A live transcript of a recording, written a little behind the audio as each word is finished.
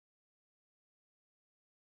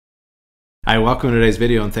Hi, welcome to today's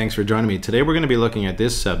video and thanks for joining me. Today we're going to be looking at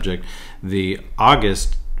this subject, the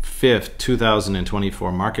August 5th,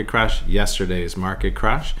 2024 market crash, yesterday's market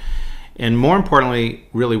crash, and more importantly,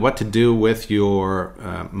 really what to do with your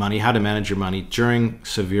money, how to manage your money during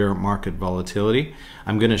severe market volatility.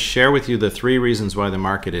 I'm going to share with you the 3 reasons why the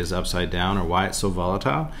market is upside down or why it's so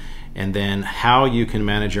volatile, and then how you can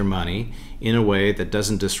manage your money in a way that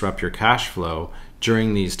doesn't disrupt your cash flow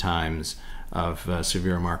during these times of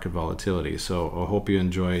severe market volatility. So I hope you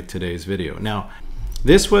enjoy today's video. Now,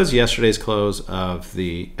 this was yesterday's close of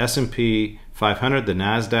the S&P 500, the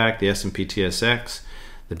NASDAQ, the S&P TSX,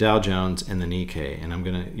 the Dow Jones, and the Nikkei.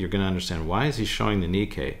 And you're gonna understand why is he showing the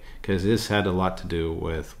Nikkei, because this had a lot to do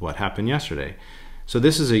with what happened yesterday. So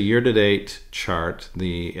this is a year-to-date chart.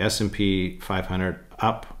 The S&P 500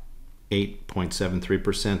 up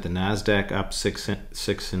 8.73%, the NASDAQ up 6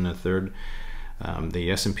 1/3. The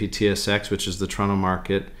S&P TSX, which is the Toronto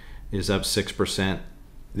market, is up 6%.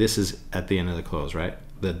 This is at the end of the close, right?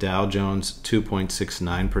 The Dow Jones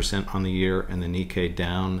 2.69% on the year, and the Nikkei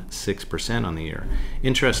down 6% on the year.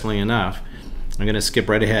 Interestingly enough, I'm going to skip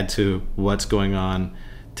right ahead to what's going on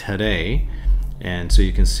today, and so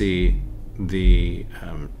you can see the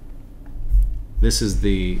this is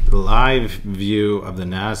the live view of the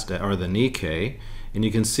NASDAQ or the Nikkei, and you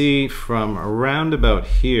can see from around about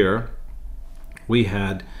here we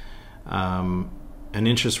had an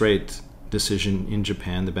interest rate decision in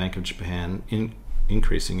Japan, the Bank of Japan,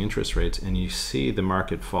 increasing interest rates, and you see the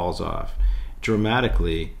market falls off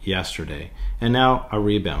dramatically yesterday, and now a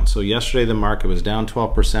rebound. So yesterday the market was down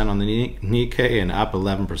 12% on the Nikkei and up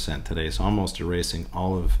 11% today, so almost erasing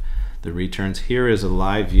all of the returns. Here is a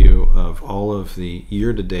live view of all of the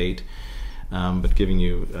year-to-date, but giving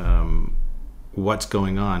you what's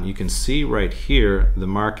going on. You can see right here the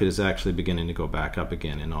market is actually beginning to go back up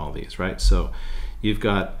again in all these, right? So you've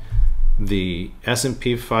got the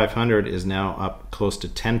S&P 500 is now up close to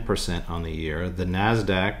 10% on the year. The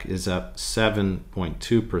NASDAQ is up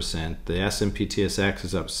 7.2%. The S&P TSX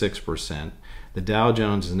is up 6%. The Dow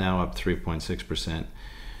Jones is now up 3.6%.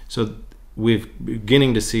 So we're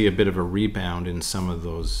beginning to see a bit of a rebound in some of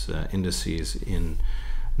those indices in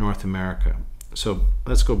North America. So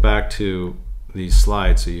let's go back to these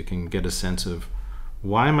slides so you can get a sense of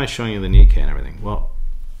why am I showing you the Nikkei and everything. Well,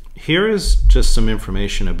 here is just some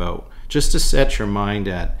information about, just to set your mind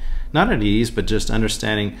at, not at ease, but just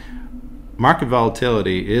understanding market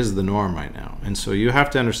volatility is the norm right now. And so you have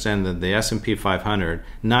to understand that the S&P 500,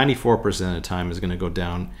 94% of the time is going to go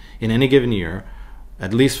down in any given year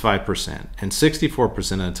at least 5%, and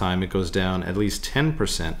 64% of the time it goes down at least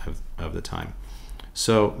 10% of the time.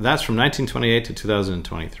 So that's from 1928 to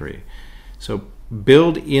 2023. So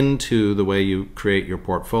build into the way you create your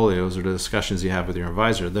portfolios or the discussions you have with your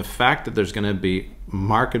advisor the fact that there's going to be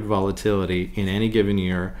market volatility in any given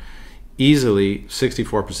year, easily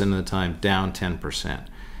 64% of the time down 10%.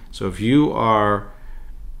 So if you are,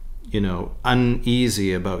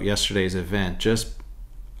 uneasy about yesterday's event, just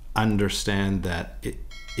understand that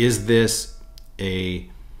is this a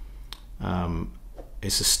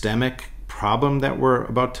systemic problem that we're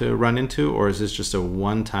about to run into, or is this just a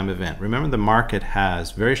one-time event? Remember, the market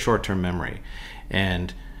has very short-term memory,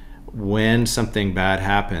 and when something bad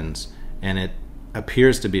happens and it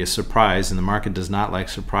appears to be a surprise, and the market does not like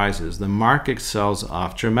surprises, the market sells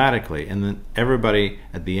off dramatically, and then everybody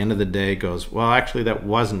at the end of the day goes, well, actually that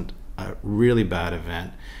wasn't a really bad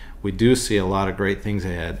event. We do see a lot of great things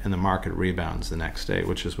ahead, and the market rebounds the next day,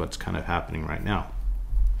 which is what's kind of happening right now.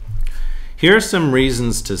 Here are some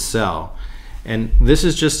reasons to sell, and this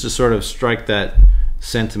is just to sort of strike that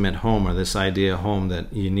sentiment home, or this idea home,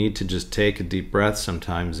 that you need to just take a deep breath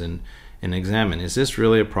sometimes and examine, is this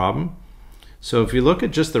really a problem? So if you look at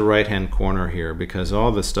just the right hand corner here, because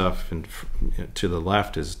all the stuff to the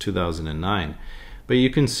left is 2009, but you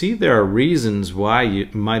can see there are reasons why you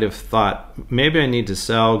might have thought, maybe I need to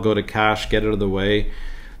sell, go to cash, get out of the way.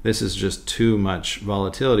 This is just too much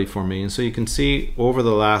volatility for me. And so you can see over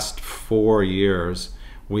the last 4 years,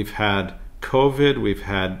 we've had COVID, we've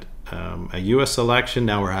had a US election,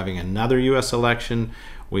 now we're having another US election,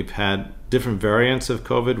 we've had different variants of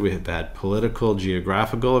COVID, we've had political,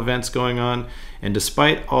 geographical events going on, and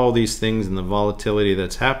despite all these things and the volatility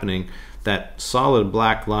that's happening, that solid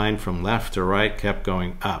black line from left to right kept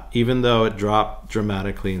going up. Even though it dropped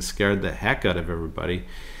dramatically and scared the heck out of everybody,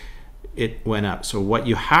 it went up. So what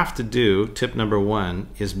you have to do, tip number 1,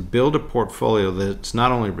 is build a portfolio that's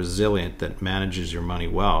not only resilient, that manages your money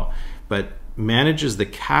well, but manages the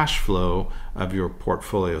cash flow of your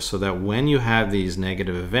portfolio so that when you have these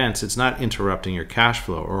negative events, it's not interrupting your cash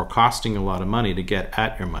flow or costing a lot of money to get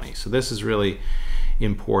at your money. So this is really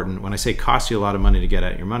important. When I say cost you a lot of money to get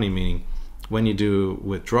at your money, meaning when you do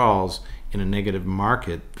withdrawals in a negative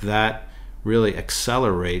market, that really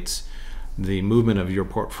accelerates the movement of your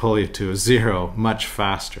portfolio to a zero much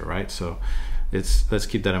faster, right? So let's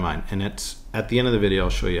keep that in mind. And it's at the end of the video, I'll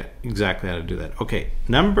show you exactly how to do that. Okay,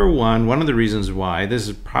 number one of the reasons why, this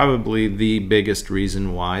is probably the biggest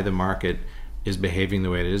reason why the market is behaving the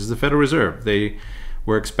way it is the Federal Reserve. They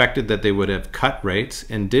were expected that they would have cut rates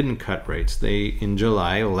and didn't cut rates. They, in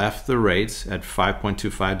July, left the rates at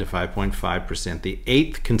 5.25 to 5.5%, the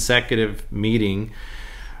 8th consecutive meeting,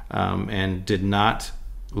 and did not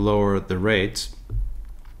lower the rates.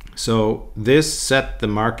 So this set the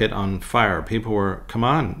market on fire. People were, come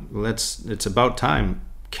on, it's about time.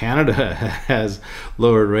 Canada has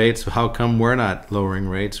lowered rates. How come we're not lowering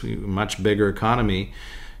rates? Much bigger economy.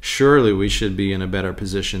 Surely we should be in a better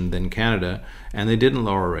position than Canada. And they didn't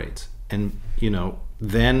lower rates. And, you know,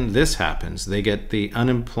 then this happens. They get the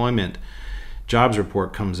unemployment jobs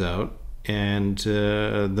report comes out, and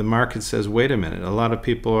the market says, wait a minute, a lot of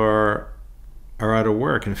people are out of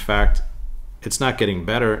work. In fact, it's not getting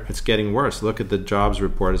better, it's getting worse. Look at the jobs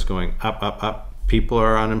report, it's going up, up, up. People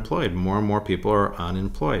are unemployed. More and more people are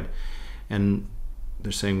unemployed. And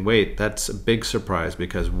they're saying, wait, that's a big surprise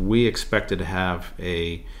because we expected to have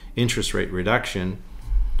a interest rate reduction,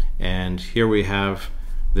 and here we have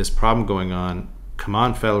this problem going on. Come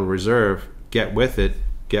on, Federal Reserve, get with it,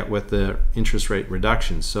 get with the interest rate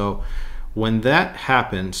reduction. So when that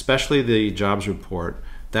happened, especially the jobs report,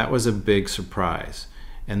 that was a big surprise.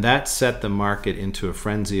 And that set the market into a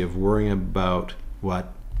frenzy of worrying about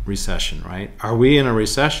what? Recession, right? Are we in a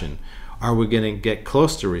recession? Are we going to get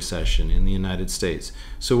close to recession in the United States?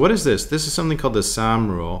 So what is this? This is something called the 𝗬𝗵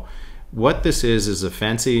rule. What this is a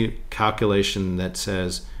fancy calculation that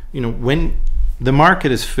says, you know, when the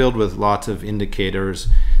market is filled with lots of indicators,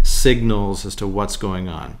 signals as to what's going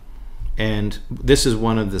on. And this is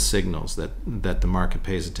one of the signals that the market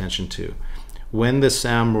pays attention to. When the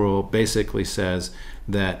𝗬𝗵 rule basically says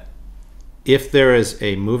that if there is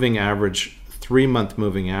a moving average, 3-month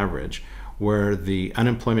moving average, where the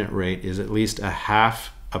unemployment rate is at least a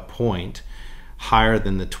half a point higher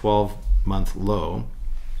than the 12-month low,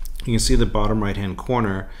 you can see the bottom right-hand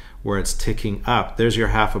corner where it's ticking up. There's your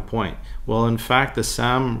half a point. Well, in fact, the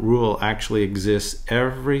𝗬𝗵 rule actually exists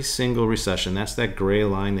every single recession. That's that gray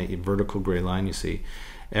line, that vertical gray line you see.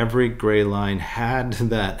 Every gray line had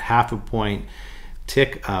that half a point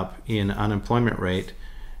tick up in unemployment rate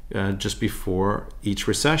just before each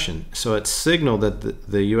recession. So it signaled that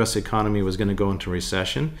the US economy was going to go into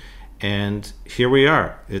recession, and here we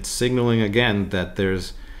are. It's signaling again that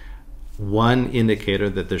there's one indicator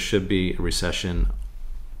that there should be a recession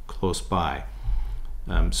close by.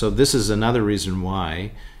 So this is another reason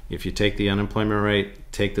why, if you take the unemployment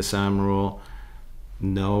rate, take the 𝗬𝗵 rule,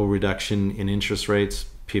 no reduction in interest rates,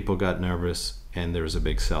 people got nervous and there was a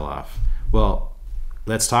big sell-off. Well,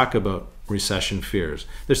 let's talk about recession fears.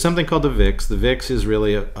 There's something called the VIX. The VIX is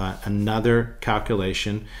really another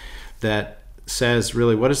calculation that says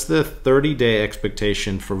really what is the 30-day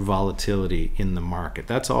expectation for volatility in the market.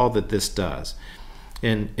 That's all that this does.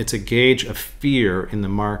 And it's a gauge of fear in the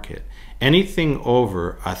market. Anything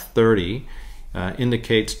over a 30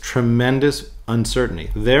 indicates tremendous uncertainty.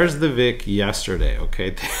 There's the VIX yesterday,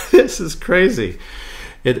 okay? This is crazy.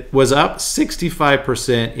 It was up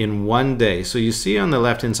 65% in one day. So you see on the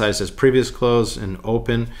left-hand side it says previous close and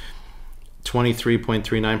open,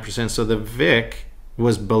 23.39%. So the VIX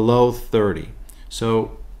was below 30.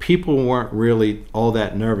 So people weren't really all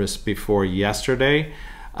that nervous before yesterday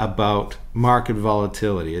about market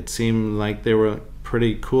volatility. It seemed like they were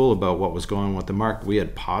pretty cool about what was going on with the market. We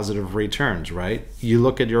had positive returns, right? You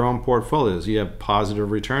look at your own portfolios, you have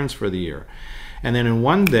positive returns for the year. And then in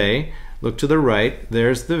one day, look to the right,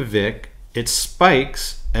 there's the VIX. It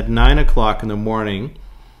spikes at 9 o'clock in the morning,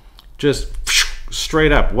 just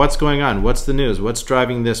straight up. What's going on? What's the news? What's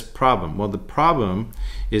driving this problem? Well, the problem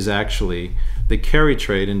is actually the carry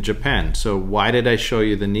trade in Japan. So why did I show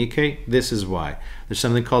you the Nikkei? This is why. There's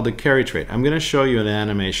something called the carry trade. I'm going to show you an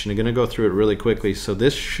animation. I'm going to go through it really quickly. So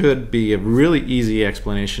this should be a really easy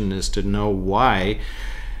explanation as to know why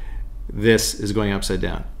this is going upside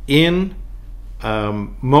down. In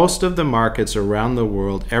most of the markets around the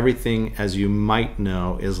world, everything, as you might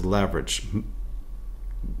know, is leveraged.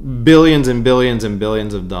 Billions and billions and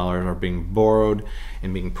billions of dollars are being borrowed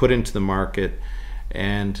and being put into the market.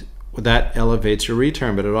 And that elevates your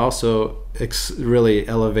return, but it also really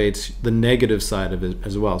elevates the negative side of it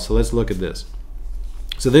as well. So let's look at this.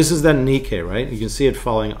 So this is that Nikkei, right? You can see it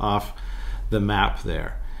falling off the map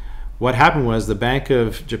there. What happened was the Bank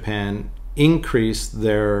of Japan increased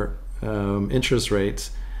their interest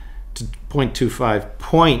rates to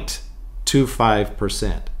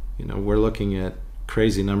 0.25%. You know, we're looking at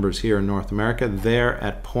crazy numbers here in North America. They're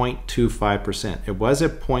at 0.25%. It was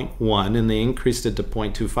at 0.1 and they increased it to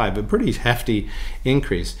 0.25, a pretty hefty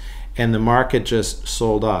increase. And the market just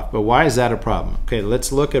sold off. But why is that a problem? Okay,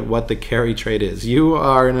 let's look at what the carry trade is. You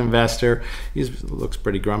are an investor, he looks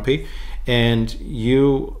pretty grumpy, and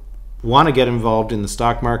you want to get involved in the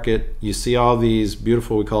stock market. You see all these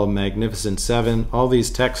beautiful, we call them Magnificent Seven, all these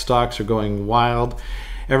tech stocks are going wild.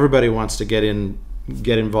 Everybody wants to get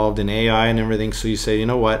involved in AI and everything. So you say, you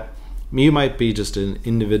know what, you might be just an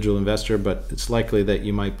individual investor, but it's likely that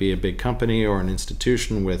you might be a big company or an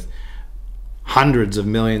institution with hundreds of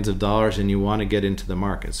millions of dollars and you want to get into the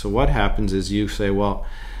market. So what happens is you say, well,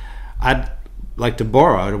 I'd like to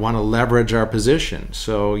borrow, I want to leverage our position.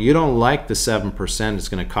 So you don't like the 7% it's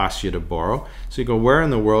going to cost you to borrow. So you go, where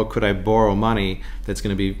in the world could I borrow money that's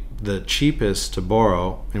going to be the cheapest to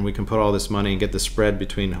borrow, and we can put all this money and get the spread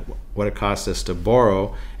between what it costs us to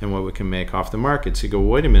borrow and what we can make off the market. So you go,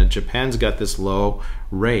 wait a minute, Japan's got this low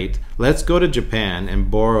rate. Let's go to Japan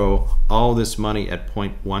and borrow all this money at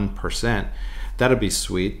 0.1%. That'll be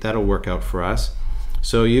sweet. That'll work out for us.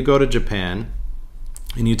 So you go to Japan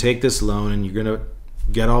and you take this loan and you're going to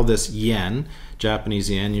get all this yen, Japanese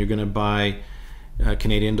yen. You're going to buy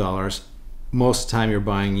Canadian dollars. Most of the time you're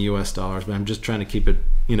buying US dollars, but I'm just trying to keep it,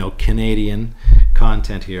 you know, Canadian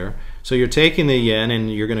content here. So you're taking the yen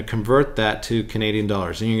and you're going to convert that to Canadian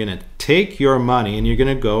dollars, and you're going to take your money and you're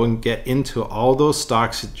going to go and get into all those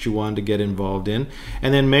stocks that you wanted to get involved in,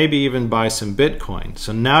 and then maybe even buy some Bitcoin.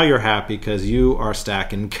 So now you're happy because you are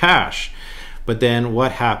stacking cash. But then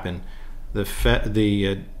what happened?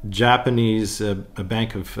 The Japanese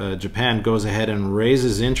Bank of Japan goes ahead and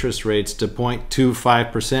raises interest rates to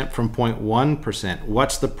 0.25% from 0.1%.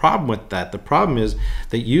 What's the problem with that? The problem is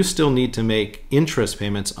that you still need to make interest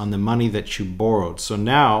payments on the money that you borrowed. So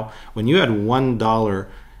now when you had $1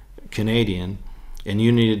 Canadian and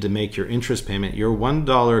you needed to make your interest payment, your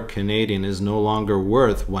 $1 Canadian is no longer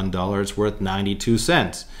worth $1, it's worth 92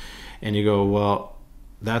 cents. And you go, well,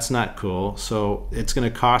 that's not cool. So it's going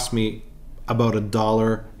to cost me about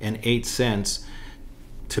 $1.08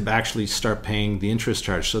 to actually start paying the interest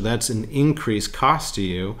charge. So that's an increased cost to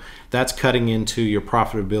you. That's cutting into your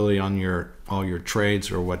profitability on all your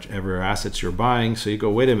trades or whatever assets you're buying. So you go,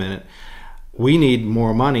 wait a minute, we need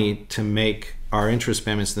more money to make our interest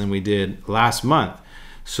payments than we did last month.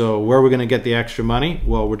 So where are we going to get the extra money?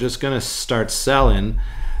 Well, we're just going to start selling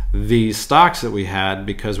the stocks that we had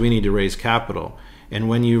because we need to raise capital. And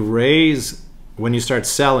when you start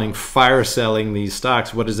fire selling these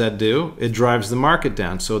stocks, what does that do? It drives the market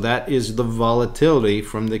down. So that is the volatility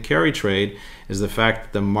from the carry trade, is the fact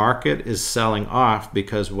that the market is selling off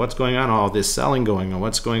because what's going on? All this selling going on.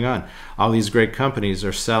 What's going on? All these great companies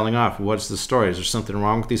are selling off. What's the story? Is there something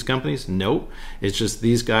wrong with these companies? Nope. It's just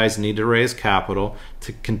these guys need to raise capital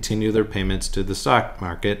to continue their payments to the stock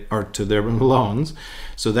market or to their loans.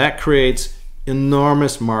 So that creates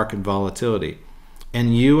enormous market volatility.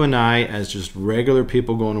 And you and I, as just regular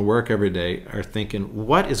people going to work every day, are thinking,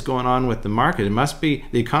 what is going on with the market? It must be,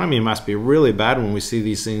 the economy must be really bad when we see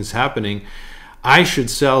these things happening. I should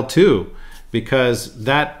sell too, because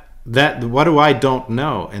what do I don't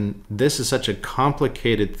know? And this is such a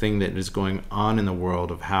complicated thing that is going on in the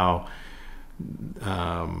world of how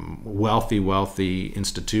wealthy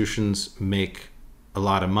institutions make a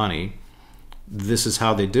lot of money. This is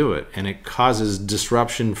how they do it, and it causes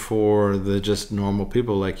disruption for the just normal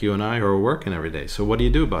people like you and I who are working every day. So what do you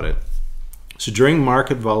do about it? So during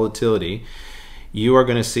market volatility, you are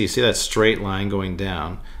going to see that straight line going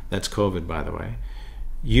down. That's COVID, by the way.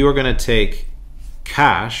 You are going to take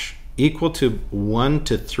cash equal to 1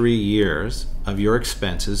 to 3 years of your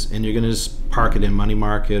expenses, and you're going to just park it in money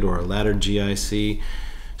market or a laddered GIC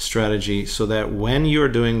strategy, so that when you're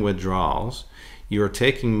doing withdrawals, you're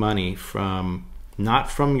taking money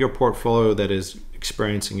not from your portfolio that is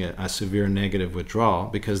experiencing a severe negative withdrawal,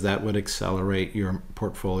 because that would accelerate your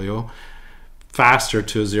portfolio faster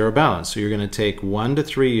to a zero balance. So you're going to take 1 to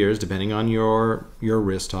 3 years, depending on your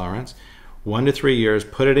risk tolerance, 1 to 3 years,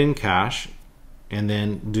 put it in cash, and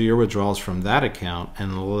then do your withdrawals from that account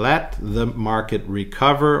and let the market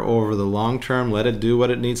recover over the long term. Let it do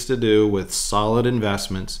what it needs to do with solid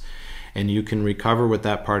investments. And you can recover with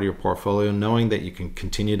that part of your portfolio, knowing that you can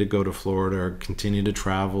continue to go to Florida or continue to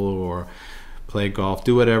travel or play golf,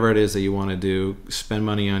 do whatever it is that you want to do, spend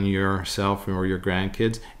money on yourself or your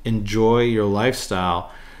grandkids, enjoy your lifestyle,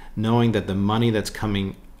 knowing that the money that's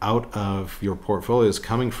coming out of your portfolio is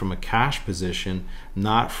coming from a cash position,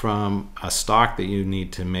 not from a stock that you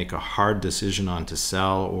need to make a hard decision on to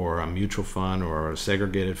sell, or a mutual fund or a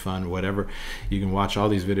segregated fund, whatever. You can watch all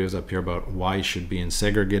these videos up here about why you should be in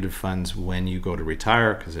segregated funds when you go to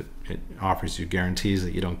retire, because it offers you guarantees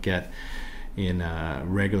that you don't get in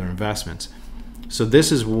regular investments. So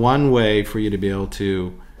this is one way for you to be able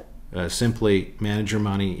to simply manage your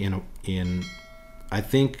money in I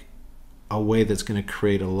think a way that's going to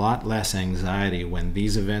create a lot less anxiety when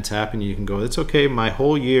these events happen. You can go, it's okay, my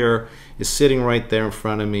whole year is sitting right there in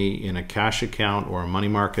front of me in a cash account or a money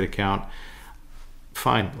market account.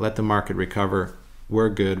 Fine, let the market recover. We're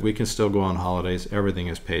good. We can still go on holidays. Everything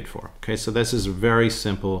is paid for. Okay, so this is a very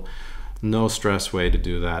simple, no stress way to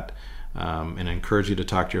do that. And I encourage you to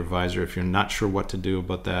talk to your advisor. If you're not sure what to do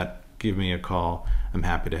about that, give me a call. I'm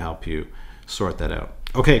happy to help you sort that out.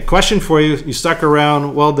 Okay, question for you. You stuck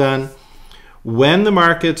around. Well done. When the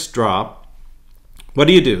markets drop, what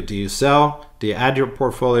do you do? Do you sell? Do you add to your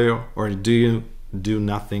portfolio? Or do you do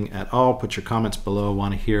nothing at all? Put your comments below. I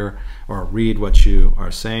want to hear or read what you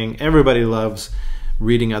are saying. Everybody loves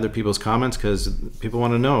reading other people's comments because people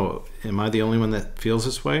want to know, am I the only one that feels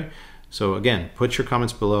this way? So again, put your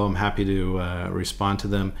comments below. I'm happy to respond to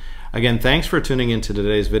them. Again, thanks for tuning into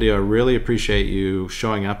today's video. I really appreciate you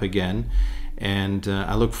showing up again. And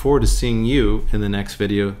I look forward to seeing you in the next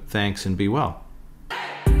video. Thanks and be well.